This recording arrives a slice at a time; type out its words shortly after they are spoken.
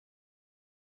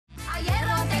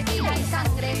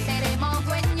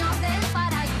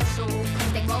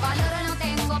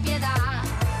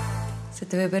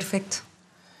te ve perfecto.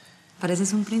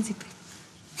 Pareces un príncipe.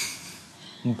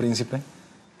 ¿Un príncipe?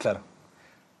 Claro.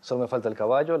 Solo me falta el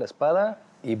caballo, la espada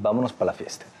y vámonos para la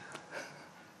fiesta.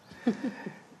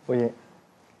 Oye,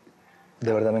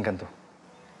 de verdad me encantó.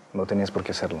 No tenías por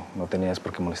qué hacerlo, no tenías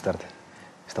por qué molestarte.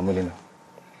 Está muy lindo.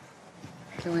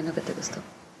 Qué bueno que te gustó.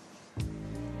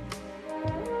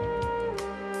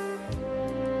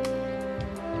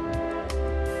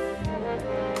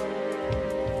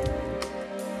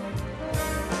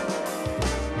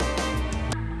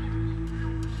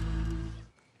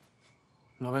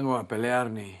 No vengo a pelear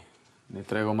ni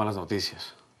traigo malas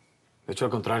noticias. De hecho,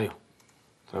 al contrario,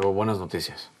 traigo buenas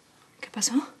noticias. ¿Qué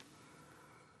pasó?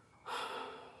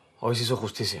 Hoy se hizo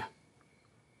justicia.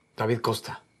 David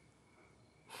Costa.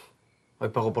 Hoy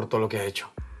pagó por todo lo que ha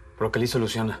hecho. Por lo que le hizo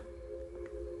Luciana.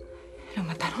 ¿Lo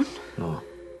mataron? No.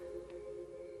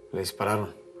 Le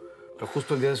dispararon. Pero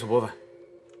justo el día de su boda.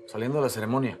 Saliendo de la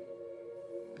ceremonia.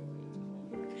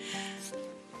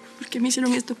 ¿Por qué me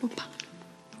hicieron esto, papá?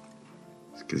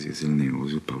 Es que así es el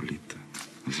negocio, Paulita.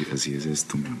 Así es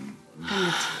esto, mi amor.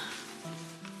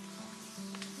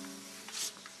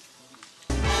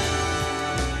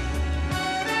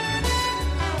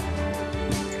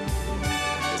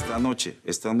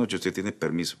 Esta noche usted tiene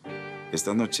permiso.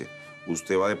 Esta noche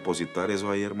usted va a depositar eso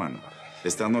ahí, hermano.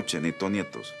 Esta noche,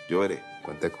 nietos. Yo veré.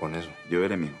 Cuente con eso. Yo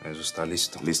veré, mijo. Eso está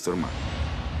listo. Listo, hermano.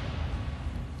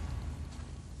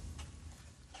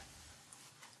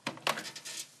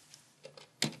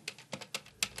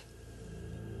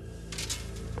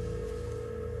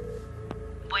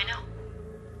 Bueno.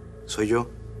 Soy yo.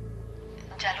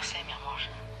 Ya lo sé, mi amor.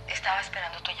 Estaba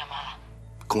esperando tu llamada.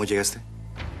 ¿Cómo llegaste?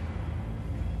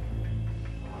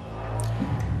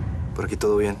 Por aquí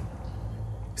todo bien.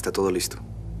 Está todo listo.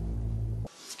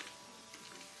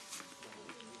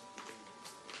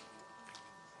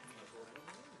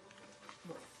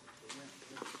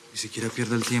 Ni siquiera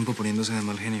pierda el tiempo poniéndose de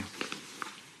mal genio.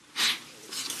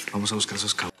 Vamos a buscar a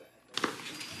esos cabos.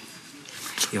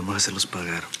 Y vamos a hacerlos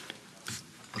pagar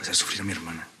por hacer sufrir a mi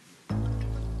hermana.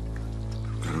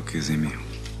 Claro que sí, mijo.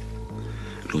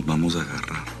 Los vamos a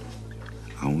agarrar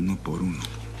a uno por uno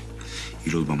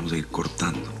y los vamos a ir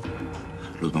cortando.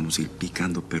 Los vamos a ir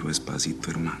picando, pero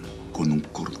despacito, hermano. Con un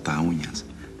corta uñas.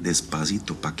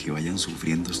 Despacito, para que vayan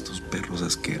sufriendo estos perros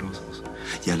asquerosos.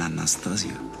 Y a la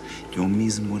Anastasia, yo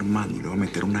mismo, hermano, le voy a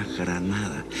meter una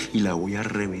granada y la voy a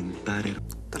reventar.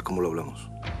 Tal como lo hablamos.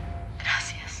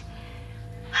 Gracias.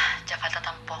 Ya falta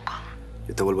tan poco.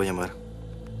 Yo te vuelvo a llamar.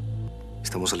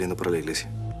 Estamos saliendo para la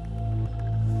iglesia.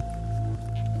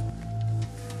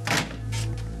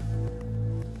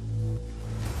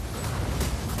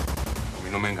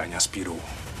 No me engañas, Piru.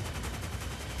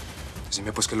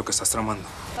 Decime, pues, qué es lo que estás tramando.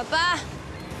 Papá.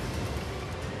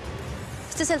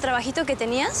 ¿Este es el trabajito que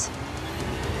tenías?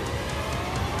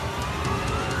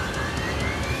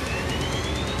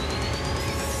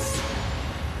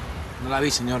 No la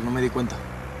vi, señor. No me di cuenta.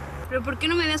 ¿Pero por qué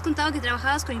no me habías contado que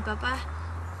trabajabas con mi papá?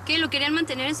 ¿Qué? ¿Lo querían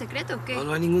mantener en secreto o qué?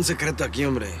 No hay ningún secreto aquí,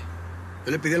 hombre. Yo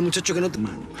le pedí al muchacho que no te...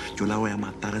 Mano, yo la voy a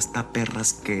matar a esta perra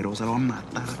asquerosa, la voy a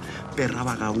matar. Perra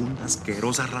vagabunda,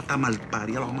 asquerosa, rata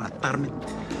malparida, la voy a matarme.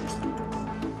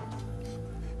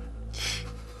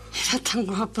 Era tan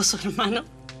guapo su hermano.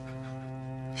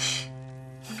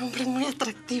 Un hombre muy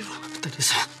atractivo.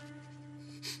 Teresa.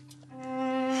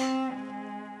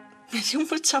 Me dio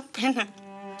mucha pena.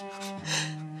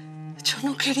 Yo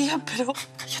no quería, pero...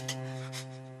 Cállate.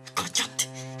 Cállate.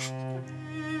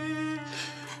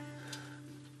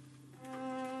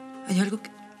 ¿Hay algo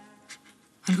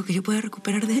que yo pueda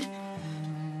recuperar de él?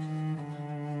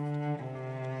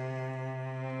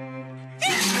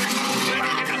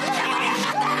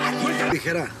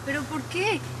 Ligera. ¿Pero por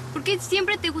qué? ¿Por qué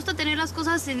siempre te gusta tener las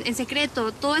cosas en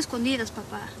secreto, todo a escondidas,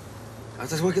 papá?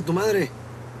 Hasta igual que tu madre.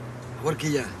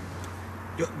 Huerquilla.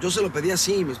 Yo se lo pedí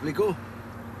así, ¿me explico?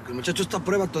 Que el muchacho está a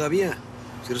prueba todavía.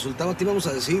 Si resultaba, te íbamos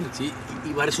a decir. Sí,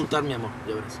 y va a resultar, mi amor.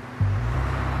 Ya verás.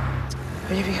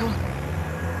 Oye, viejo.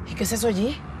 ¿Y qué es eso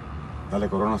allí? Dale,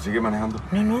 Corona, sigue manejando.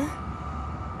 No.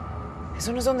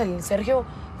 ¿Eso no es donde el Sergio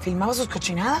filmaba sus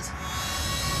cochinadas?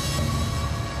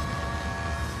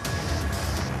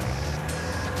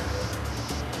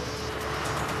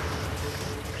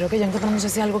 Creo que ya encontramos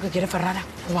ese algo que quiere Ferrara.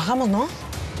 Nos bajamos, ¿no?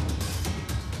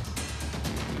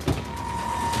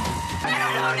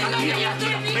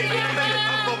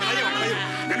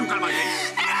 Dale un calma ahí.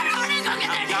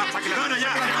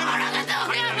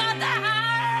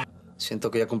 Siento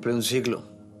que ya cumplí un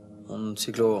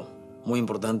ciclo muy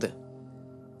importante.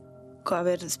 A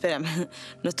ver, espérame.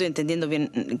 No estoy entendiendo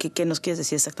bien. ¿Qué nos quieres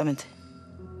decir exactamente?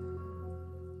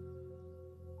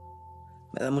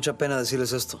 Me da mucha pena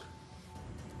decirles esto.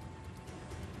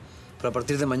 Pero a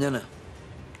partir de mañana,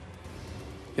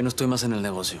 yo no estoy más en el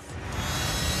negocio.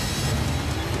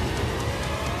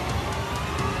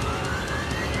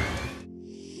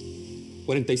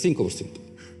 $45%.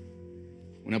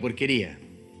 Una porquería.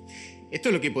 Esto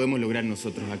es lo que podemos lograr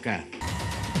nosotros acá.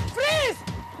 ¡Freeze!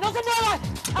 ¡No se muevan!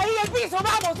 ¡Ahí el piso!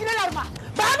 ¡Vamos! ¡Tiene el arma!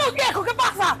 ¡Vamos, viejo! ¿Qué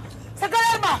pasa? ¡Saca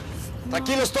el arma!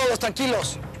 Tranquilos todos,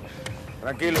 tranquilos.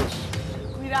 Tranquilos.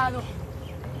 Cuidado.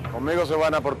 Conmigo se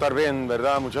van a portar bien,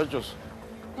 ¿verdad, muchachos?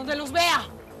 Donde los vea.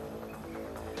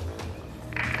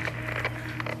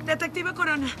 Detective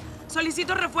Corona,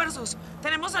 solicito refuerzos.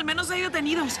 Tenemos al menos 6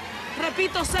 detenidos.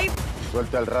 Repito, 6...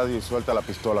 Suelta el radio y suelta la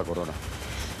pistola, Corona.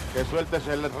 Que sueltes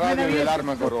el radio y el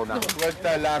arma, Corona.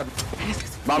 Suelta el arma.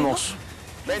 Vamos.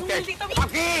 Vente.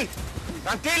 ¡Aquí!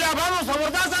 ¡Tranquila! ¡Vamos!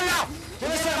 ¡Abordásela!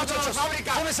 ¡Llévesela, muchachos!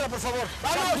 ¡Llévesela, por favor!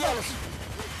 ¡Vamos!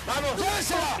 ¡Vamos!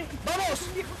 ¡Llévesela! ¡Vamos!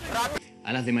 ¡Rápido!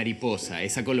 Alas de mariposa,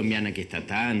 esa colombiana que está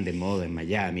tan de moda en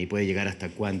Miami, puede llegar hasta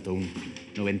 ¿cuánto? ¿Un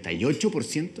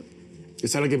 98%?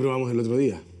 Esa es la que probamos el otro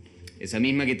día. Esa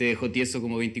misma que te dejó tieso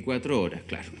como 24 horas,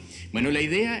 claro. Bueno, la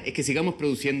idea es que sigamos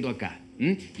produciendo acá.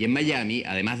 Y en Miami,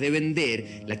 además de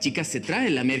vender, las chicas se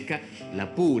traen la merca,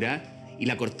 la pura, y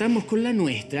la cortamos con la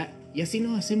nuestra, y así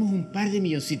nos hacemos un par de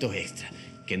milloncitos extra.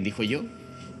 ¿Quién dijo yo?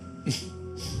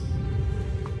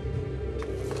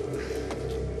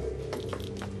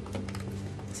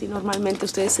 Sí, normalmente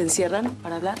ustedes se encierran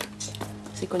para hablar,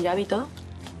 así con llave y todo.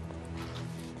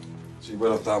 Sí,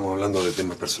 bueno, estábamos hablando de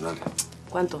temas personales.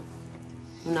 ¿Cuánto?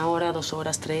 ¿1 hora, 2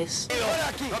 horas, 3?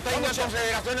 No tengas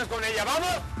consideraciones con ella, ¡vamos!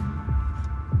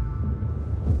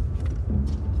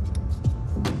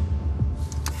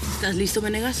 ¿Estás listo,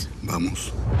 Venegas?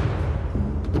 Vamos.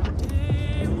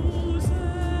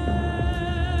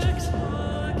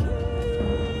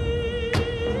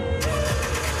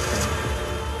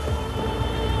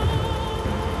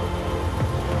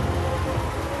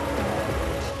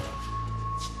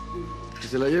 Que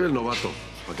se la lleve el novato,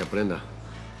 para que aprenda.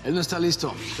 Él no está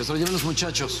listo. Que se lo lleven los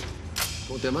muchachos.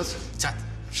 ¿Cómo te llamas? Chat.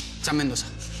 Chat Mendoza.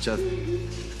 Chad.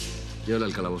 Llévala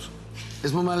al calabozo.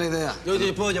 Es muy mala idea.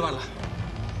 Yo puedo llevarla.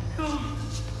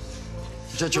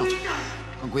 Muchacho,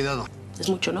 con cuidado. Es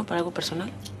mucho, ¿no? Para algo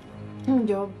personal.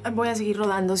 Yo voy a seguir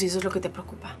rodando si eso es lo que te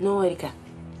preocupa. No, Erika.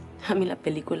 A mí la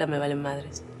película me vale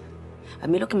madres. A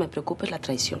mí lo que me preocupa es la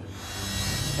traición.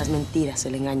 Las mentiras,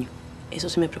 el engaño. Eso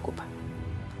sí me preocupa.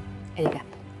 Erika,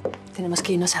 tenemos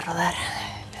que irnos a rodar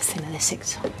la escena de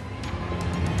sexo.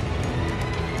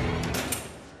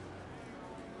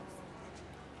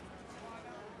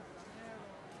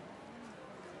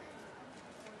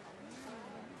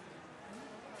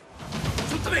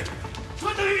 ¡Suéltame!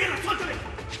 ¡Suéltame, vieja! ¡Suéltame!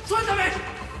 ¡Suéltame!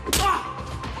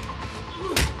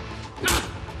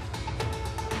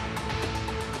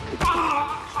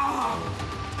 ¡Ah!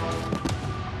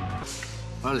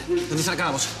 Vale, ¿dónde está el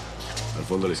calabozo? Al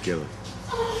fondo a la izquierda.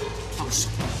 Vamos.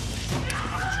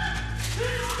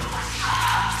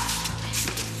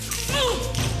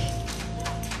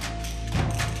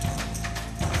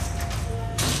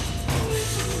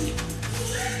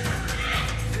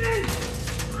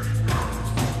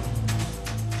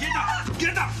 ¡Quieta!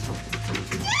 ¡Quieta!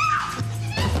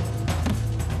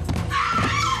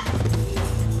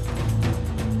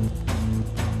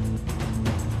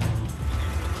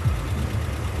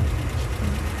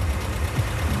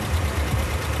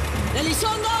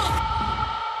 ¡Elizondo!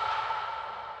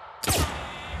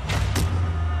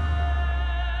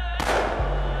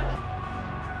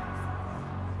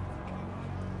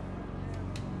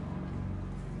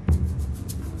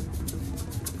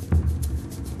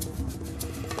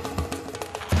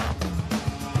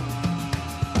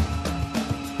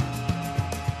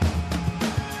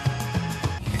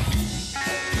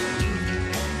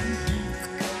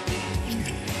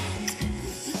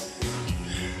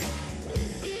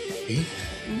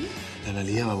 ¿La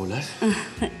Analía va a volar?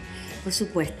 Por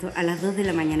supuesto, a las 2 de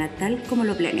la mañana, tal como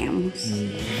lo planeamos.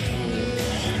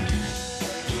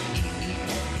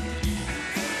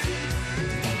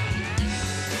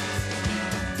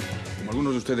 Como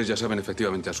algunos de ustedes ya saben,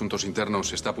 efectivamente, Asuntos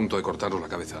Internos está a punto de cortarnos la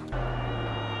cabeza.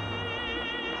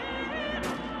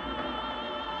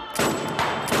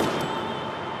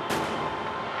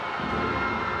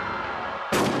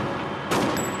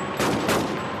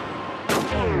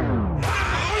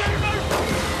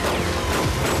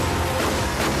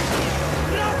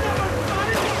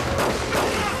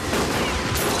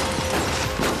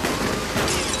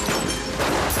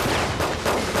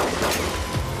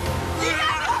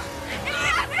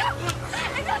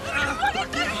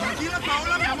 Tranquila,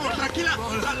 Paola, mi amor, tranquila.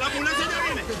 La ambulancia ya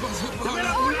viene. Llame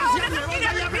la ambulancia, me voy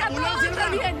a llamar la ambulancia.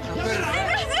 bien!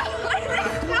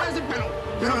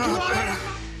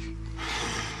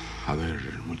 A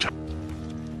ver, muchacho.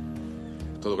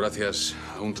 Todo gracias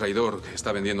a un traidor que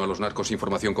está vendiendo a los narcos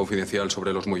información confidencial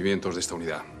sobre los movimientos de esta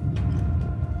unidad.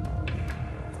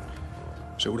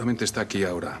 Seguramente está aquí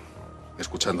ahora,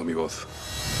 escuchando mi voz.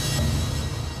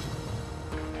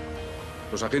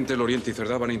 Los agentes Loriente y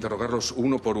Cerdá van a interrogarlos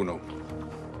uno por uno.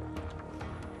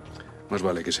 Más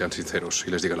vale que sean sinceros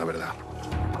y les digan la verdad.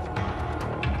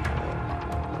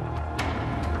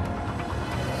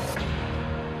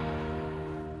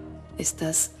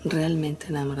 ¿Estás realmente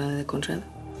enamorada de Conrado?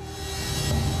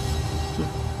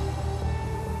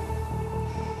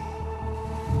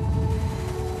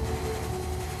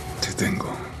 Te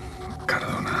tengo,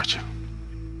 Cardona.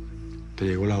 Te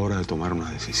llegó la hora de tomar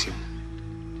una decisión.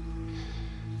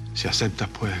 Si aceptas,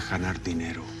 puedes ganar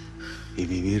dinero y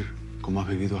vivir como has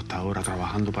vivido hasta ahora,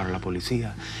 trabajando para la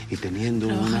policía y teniendo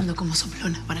Trabajando como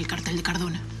soplona para el cartel de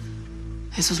Cardona.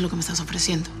 Eso es lo que me estás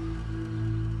ofreciendo.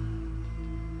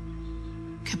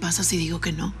 ¿Qué pasa si digo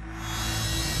que no?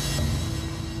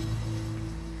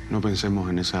 No pensemos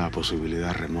en esa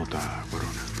posibilidad remota,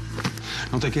 Corona.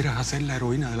 No te quieras hacer la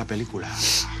heroína de la película.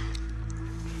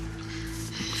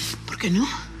 ¿Por qué no?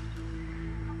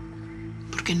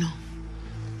 ¿Por qué no?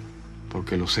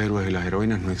 Porque los héroes y las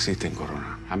heroínas no existen,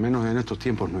 Corona. Al menos en estos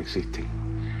tiempos no existen.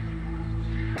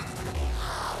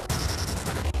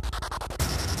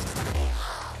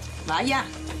 Vaya.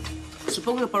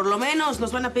 Supongo que por lo menos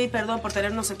nos van a pedir perdón por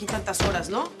tenernos aquí tantas horas,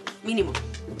 ¿no? Mínimo.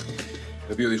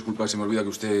 Le pido disculpas, se me olvida que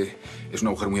usted es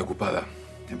una mujer muy ocupada,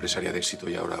 empresaria de éxito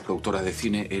y ahora productora de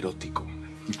cine erótico.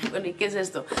 Bueno, ¿y qué es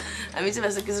esto? A mí se me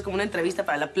hace que eso es como una entrevista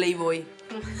para la Playboy.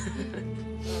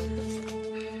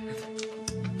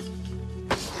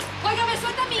 ¡Óigame,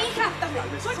 suelta a mi hija!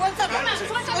 ¡Suéltala!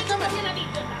 ¡Suéltala!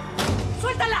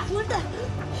 ¡Suéltala! ¡Suéltala!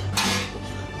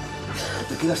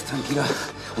 ¿Te quedas tranquila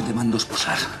o te mando a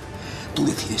esposar? Tú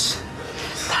decides.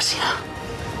 Anastasia.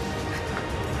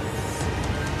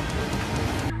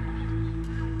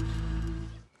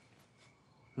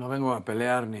 No vengo a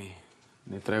pelear ni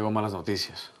traigo malas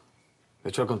noticias. De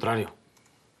hecho, al contrario.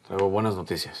 Traigo buenas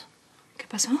noticias. ¿Qué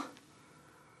pasó?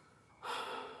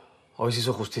 Hoy se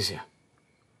hizo justicia.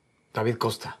 David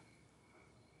Costa.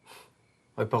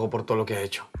 Hoy pagó por todo lo que ha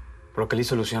hecho. Por lo que le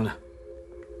hizo Luciana.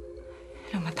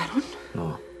 ¿Lo mataron?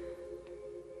 No.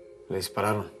 Le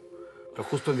dispararon. Pero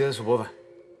justo el día de su boda.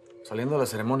 Saliendo de la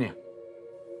ceremonia.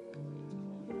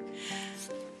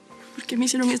 ¿Por qué me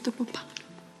hicieron esto, papá?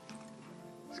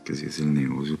 Es que así es el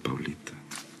negocio, Paulita.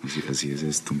 Así es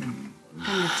esto, mi amor.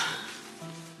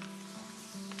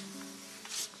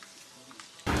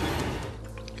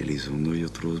 Elizondo y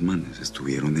otros manes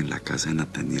estuvieron en la casa de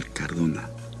Anastasia Cardona,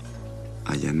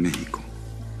 allá en México.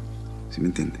 ¿Sí me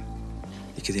entiende?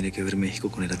 ¿Y qué tiene que ver México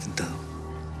con el atentado?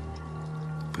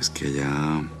 Pues que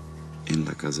allá en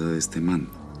la casa de este man,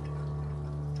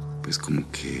 pues como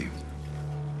que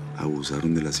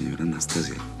abusaron de la señora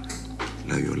Anastasia,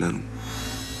 la violaron.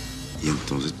 Y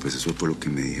entonces, pues eso fue lo que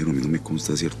me dijeron, a mí no me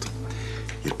consta, ¿cierto?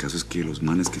 Y el caso es que los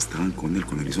manes que estaban con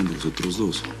Elizondo, los otros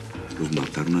dos, los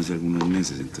mataron hace algunos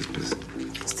meses, entonces pues...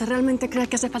 ¿Usted realmente cree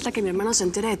que hace falta que mi hermano se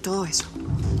entere de todo eso?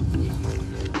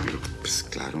 Pero, pues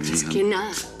claro, mija. Es que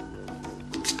nada.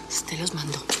 Usted los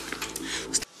mandó.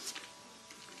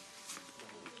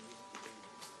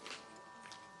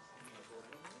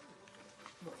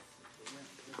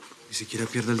 Ni siquiera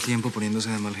pierda el tiempo poniéndose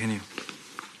de mal genio.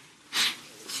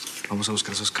 Vamos a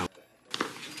buscar a esos cabos.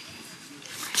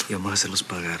 Y vamos a hacerlos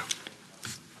pagar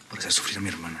por hacer sufrir a mi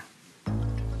hermana.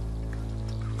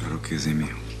 Claro que sí,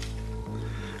 mijo.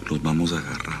 Los vamos a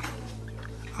agarrar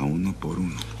a uno por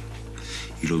uno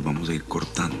y los vamos a ir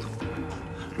cortando.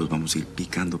 Los vamos a ir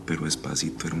picando, pero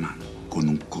despacito, hermano. Con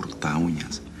un corta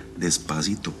uñas.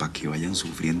 Despacito, para que vayan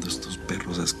sufriendo estos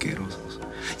perros asquerosos.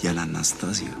 Y a la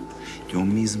Anastasia, yo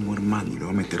mismo, hermano, le voy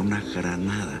a meter una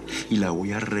granada y la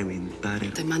voy a reventar.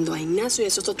 Te mando a Ignacio y a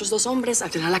esos otros dos hombres a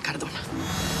crear la Cardona.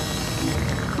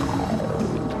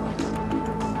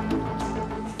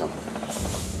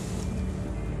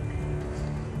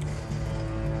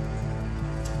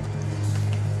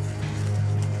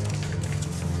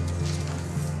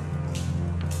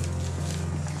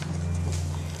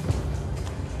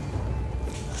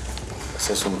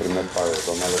 Ese es un primer pago,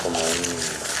 tómalo como un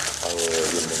pago de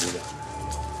bienvenida.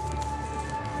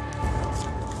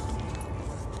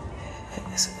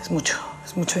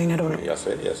 Es mucho dinero. Ya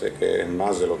sé que es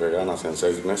más de lo que ganas en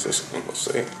 6 meses, no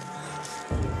sé.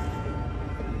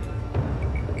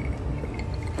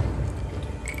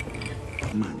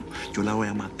 Hermano, Yo la voy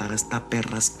a matar a esta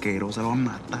perra asquerosa, la voy a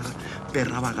matar.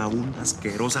 Perra vagabunda,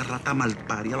 asquerosa, rata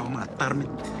malparida, la voy a matarme.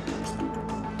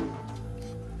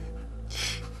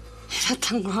 Era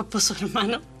tan guapo su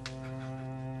hermano.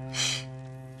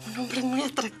 Un hombre muy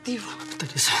atractivo.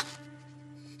 Teresa.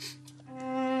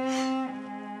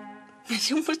 Me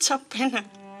dio mucha pena.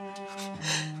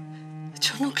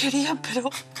 Yo no quería, pero...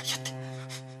 Cállate.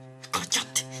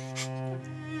 Cállate.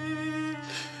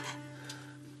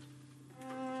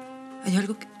 ¿Hay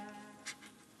algo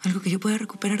que yo pueda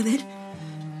recuperar de él?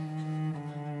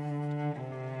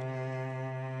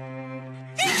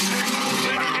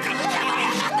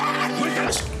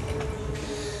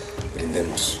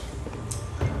 Brindemos.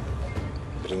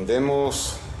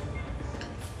 Brindemos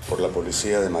por la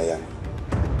policía de Miami.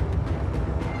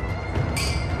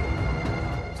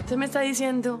 ¿Usted me está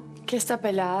diciendo que esta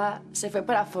pelada se fue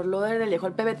para Fort Lauderdale y dejó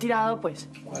al bebé tirado, pues?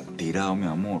 ¿Cuál tirado, mi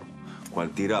amor?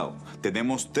 ¿Cuál tirado?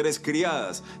 Tenemos 3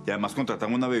 criadas y además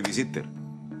contratamos una babysitter.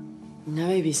 ¿Una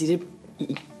babysitter?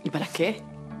 ¿Y para qué?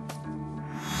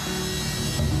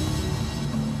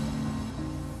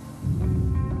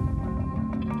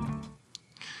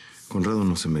 Conrado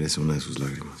no se merece una de sus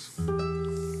lágrimas.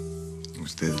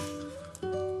 Usted...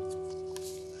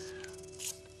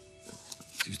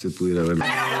 Si usted pudiera verlo...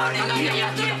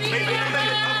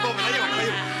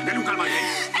 Denle un calma ahí.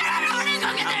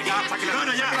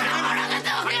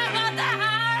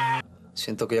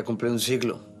 Siento que ya cumplí un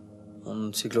ciclo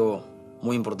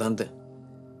muy importante.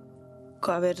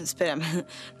 A ver, espérame.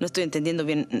 No estoy entendiendo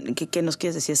bien. ¿Qué nos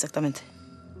quieres decir exactamente?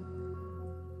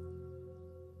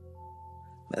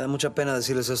 Me da mucha pena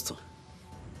decirles esto.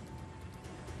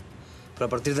 Pero a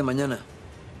partir de mañana,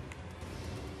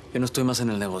 yo no estoy más en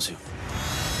el negocio.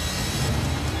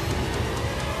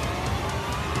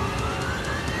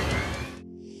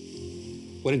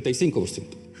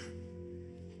 $45%.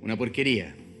 Una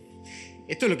porquería.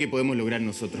 Esto es lo que podemos lograr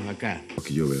nosotros acá. Lo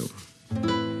que yo veo.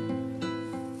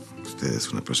 Usted es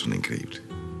una persona increíble.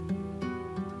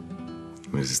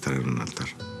 Merece estar en un altar.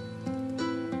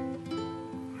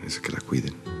 Merece que la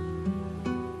cuiden.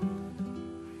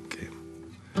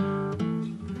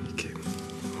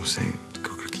 No sé,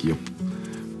 creo que yo...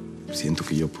 Siento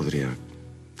que yo podría,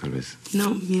 tal vez...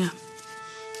 No, mira.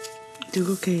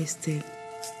 Digo que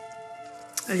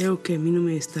hay algo que a mí no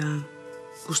me está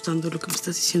gustando lo que me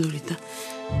estás diciendo ahorita.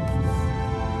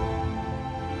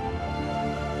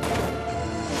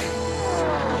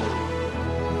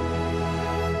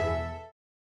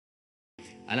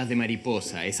 Alas de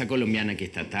mariposa, esa colombiana que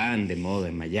está tan de moda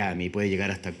en Miami, puede llegar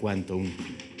hasta ¿cuánto? ¿Un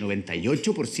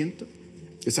 98%?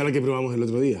 Esa es la que probamos el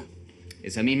otro día.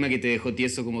 Esa misma que te dejó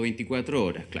tieso como 24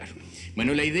 horas, claro.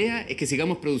 Bueno, la idea es que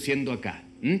sigamos produciendo acá.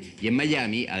 Y en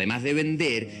Miami, además de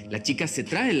vender, la chica se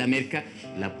trae la merca,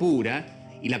 la apura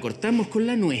y la cortamos con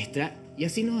la nuestra y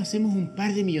así nos hacemos un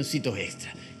par de milloncitos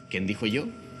extra. ¿Quién dijo yo?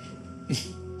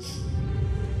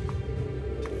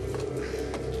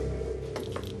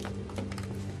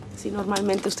 ¿Sí,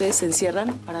 normalmente ustedes se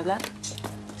encierran para hablar?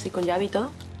 ¿Sí, con llave y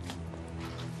todo?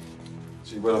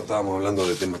 Sí, bueno, estábamos hablando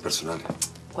de temas personales.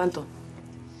 ¿Cuánto?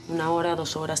 ¿1 hora,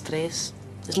 2 horas, 3?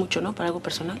 Es mucho, ¿no? Para algo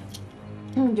personal.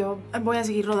 Yo voy a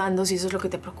seguir rodando si eso es lo que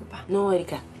te preocupa. No,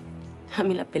 Erika. A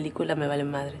mí la película me vale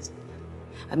madres.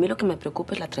 A mí lo que me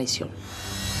preocupa es la traición.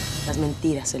 Las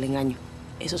mentiras, el engaño.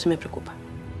 Eso sí me preocupa.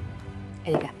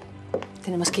 Erika,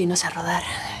 tenemos que irnos a rodar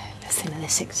la escena de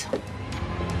sexo.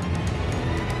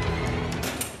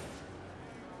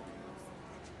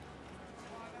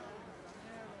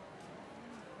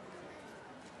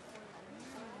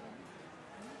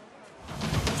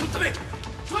 ¡Suéltame!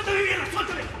 ¡Suéltame, vieja!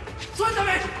 ¡Suéltame!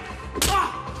 ¡Suéltame!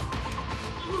 ¡Ah!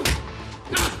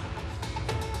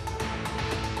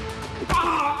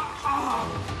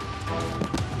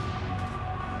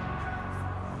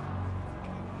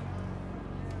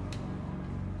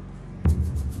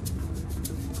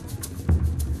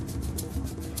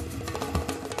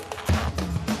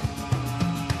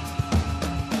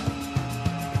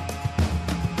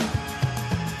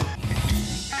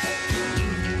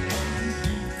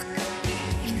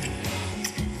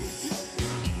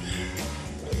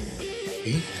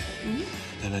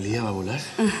 ¿La Analía va a volar?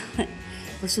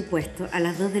 Por supuesto, a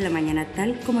las 2 de la mañana,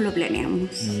 tal como lo planeamos.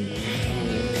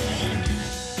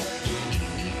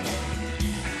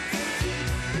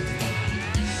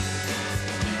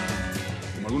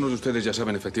 Como algunos de ustedes ya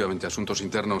saben, efectivamente, Asuntos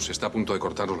Internos está a punto de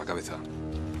cortarnos la cabeza.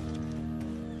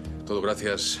 Todo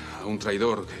gracias a un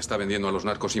traidor que está vendiendo a los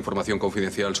narcos información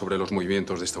confidencial sobre los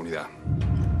movimientos de esta unidad.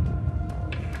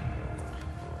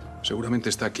 Seguramente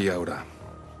está aquí ahora,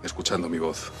 escuchando mi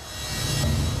voz.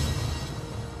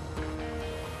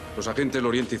 Los agentes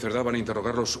Loriente y Cerdá van a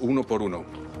interrogarlos uno por uno.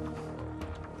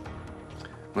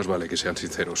 Más vale que sean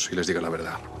sinceros y les digan la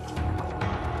verdad.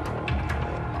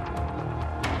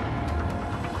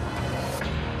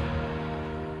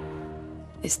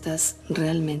 ¿Estás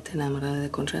realmente enamorada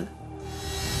de Conrado?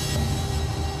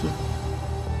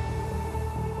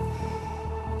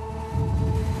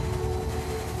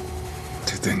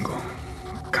 Te tengo,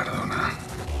 Cardona.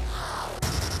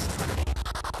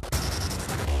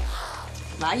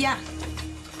 Vaya.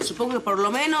 Supongo que por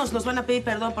lo menos nos van a pedir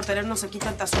perdón por tenernos aquí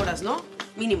tantas horas, ¿no?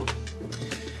 Mínimo.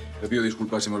 Le pido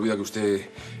disculpas, se me olvida que usted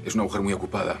es una mujer muy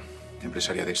ocupada,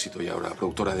 empresaria de éxito y ahora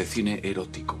productora de cine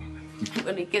erótico.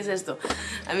 Bueno, ¿y qué es esto?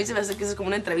 A mí se me hace que eso es como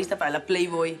una entrevista para la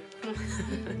Playboy.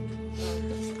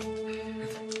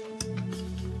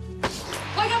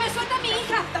 ¡Óigame, suelta a mi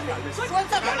hija!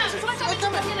 ¡Suéltala!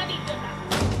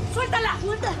 ¡Suéltala!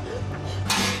 ¡Suéltala!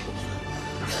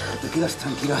 ¿Te quedas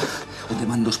tranquila o te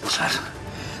mando a esposar?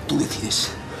 Tú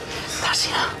decides.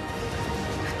 Anastasia.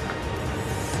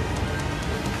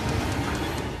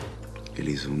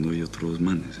 Elizondo y otros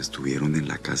manes estuvieron en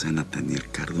la casa de Nathaniel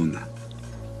Cardona,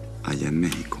 allá en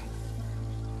México.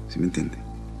 ¿Sí me entiende?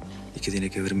 ¿Y qué tiene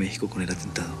que ver México con el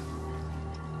atentado?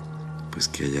 Pues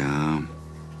que allá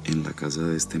en la casa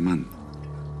de este man,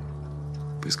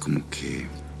 pues como que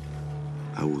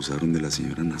abusaron de la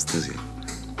señora Anastasia,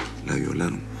 la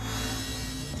violaron.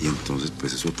 Y entonces,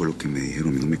 pues eso fue lo que me dijeron,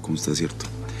 a mí no me consta, ¿cierto?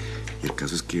 Y el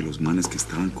caso es que los manes que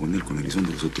estaban con él, con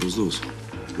Elizondo, los otros dos,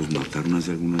 los mataron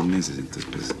hace algunos meses, entonces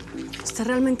pues... ¿Usted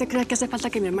realmente cree que hace falta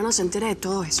que mi hermano se entere de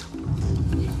todo eso?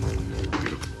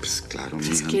 Pero pues claro,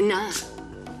 mija. Es que nada.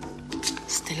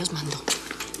 Usted los mandó.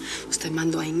 Usted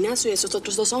mandó a Ignacio y a esos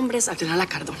otros dos hombres a crear a la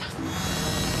Cardona.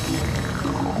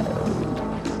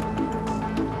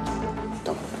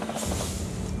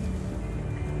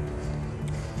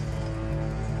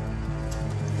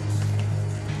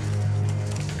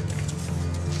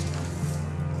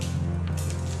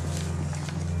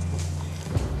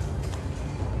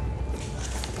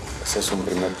 Ese es un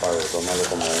primer pago, tómalo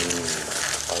como un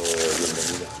pago de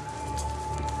bienvenida.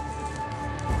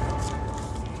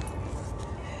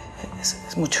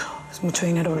 Es mucho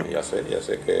dinero, bro. Ya sé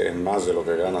que es más de lo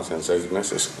que ganas en 6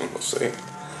 meses, no sé.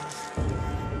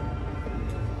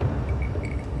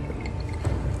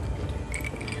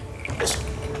 Eso.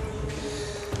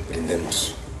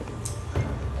 Brindemos.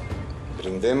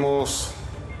 Brindemos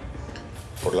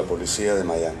por la policía de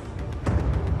Miami.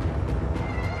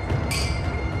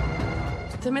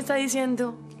 ¿Usted me está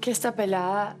diciendo que esta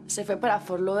pelada se fue para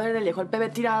Fort Lauderdale y dejó al bebé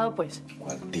tirado, pues?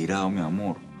 ¿Cuál tirado, mi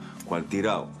amor? ¿Cuál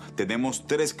tirado? Tenemos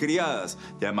 3 criadas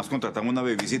y además contratamos una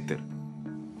babysitter.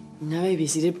 ¿Una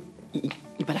babysitter?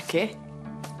 ¿Y para qué?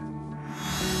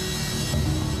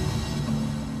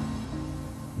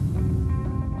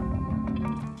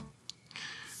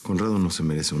 Conrado no se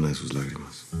merece una de sus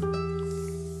lágrimas.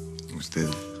 Usted...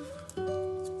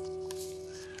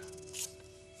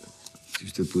 Si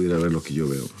usted pudiera ver lo que yo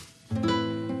veo,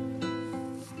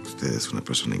 usted es una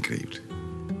persona increíble.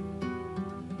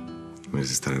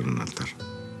 Merece estar en un altar.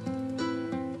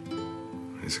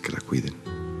 Merece que la cuiden.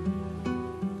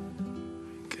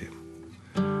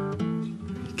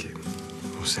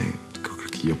 No sé, creo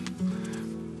que yo...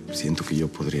 Siento que yo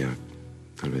podría,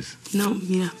 tal vez... No,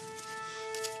 mira.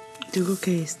 Digo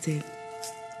que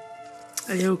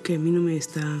hay algo que a mí no me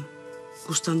está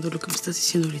gustando lo que me estás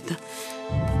diciendo ahorita.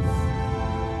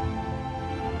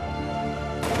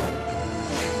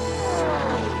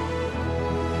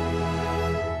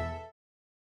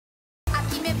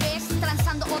 Aquí me ves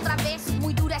transando otra vez.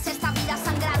 Muy dura es esta vida,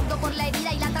 sangrando por la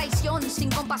herida y la traición. Sin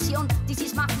compasión, this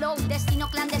is my flow. Destino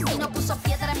clandestino puso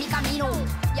piedra en mi camino.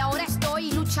 Y ahora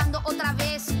estoy luchando otra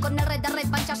vez. Con el rey de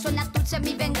revancha suena dulce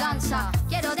mi venganza.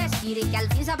 Quiero decir que al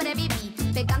fin sobreviví.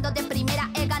 Pegando de primera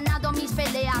he ganado mis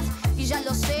peleas. Y ya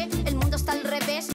lo sé,